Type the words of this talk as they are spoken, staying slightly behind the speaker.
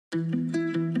Hi,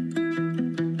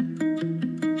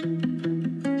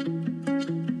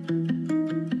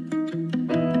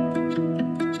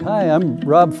 I'm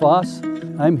Rob Foss.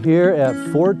 I'm here at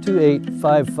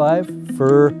 42855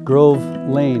 Fir Grove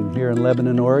Lane here in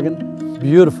Lebanon, Oregon. It's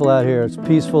beautiful out here. It's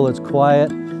peaceful, it's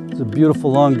quiet. It's a beautiful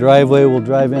long driveway we'll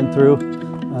drive in through.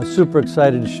 Super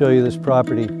excited to show you this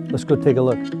property. Let's go take a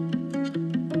look.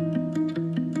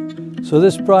 So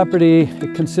this property,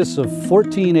 it consists of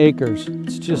 14 acres.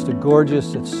 It's just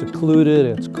gorgeous, it's secluded,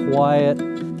 it's quiet.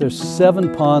 There's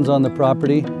 7 ponds on the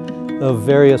property of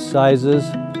various sizes,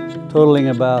 totaling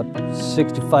about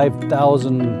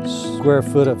 65,000 square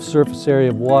foot of surface area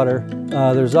of water.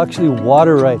 There's actually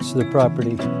water rights to the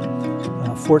property,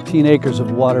 14 acres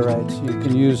of water rights. You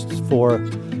can use for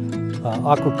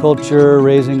aquaculture,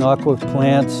 raising aqua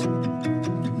plants.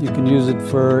 You can use it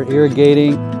for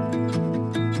irrigating.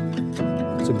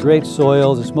 It's a great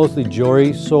soils. It's mostly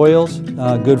jori soils,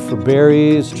 good for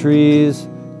berries, trees,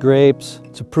 grapes.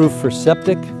 It's approved for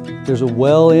septic. There's a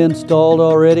well installed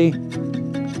already.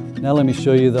 Now let me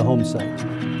show you the home site.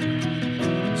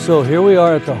 So here we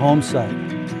are at the home site.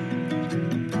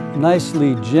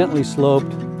 Nicely, gently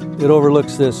sloped. It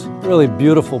overlooks this really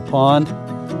beautiful pond.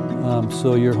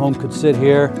 So your home could sit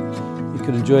here. You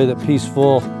could enjoy the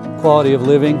peaceful quality of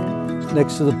living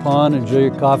next to the pond, enjoy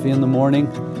your coffee in the morning.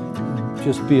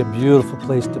 Just be a beautiful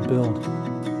place to build.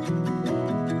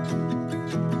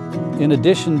 In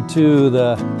addition to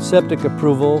the septic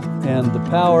approval and the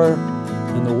power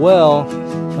and the well,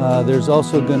 there's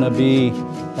also going to be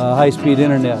high-speed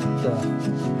internet.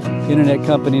 The internet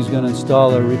company is going to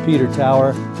install a repeater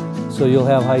tower, so you'll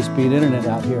have high-speed internet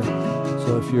out here.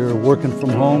 So if you're working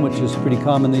from home, which is pretty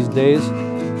common these days,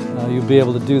 you'll be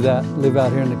able to do that, live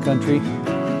out here in the country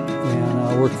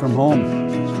and work from home.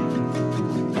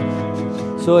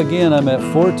 So again, I'm at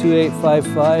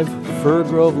 42855 Fir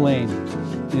Grove Lane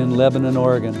in Lebanon,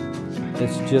 Oregon.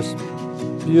 It's just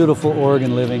beautiful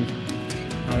Oregon living.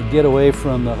 Get away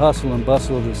from the hustle and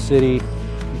bustle of the city.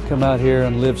 You come out here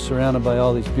and live surrounded by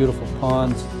all these beautiful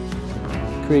ponds.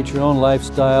 Create your own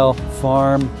lifestyle,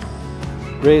 farm,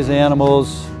 raise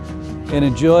animals, and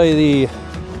enjoy the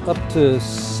up to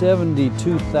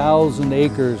 72,000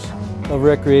 acres of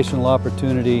recreational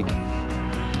opportunity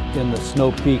in the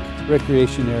Snow Peak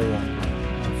recreation area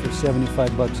for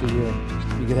 $75 a year.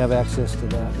 You could have access to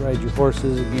that. Ride your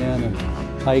horses again and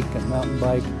hike and mountain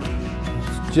bike.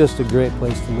 It's just a great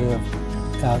place to live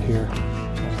out here.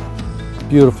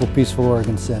 Beautiful, peaceful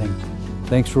Oregon setting.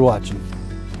 Thanks for watching.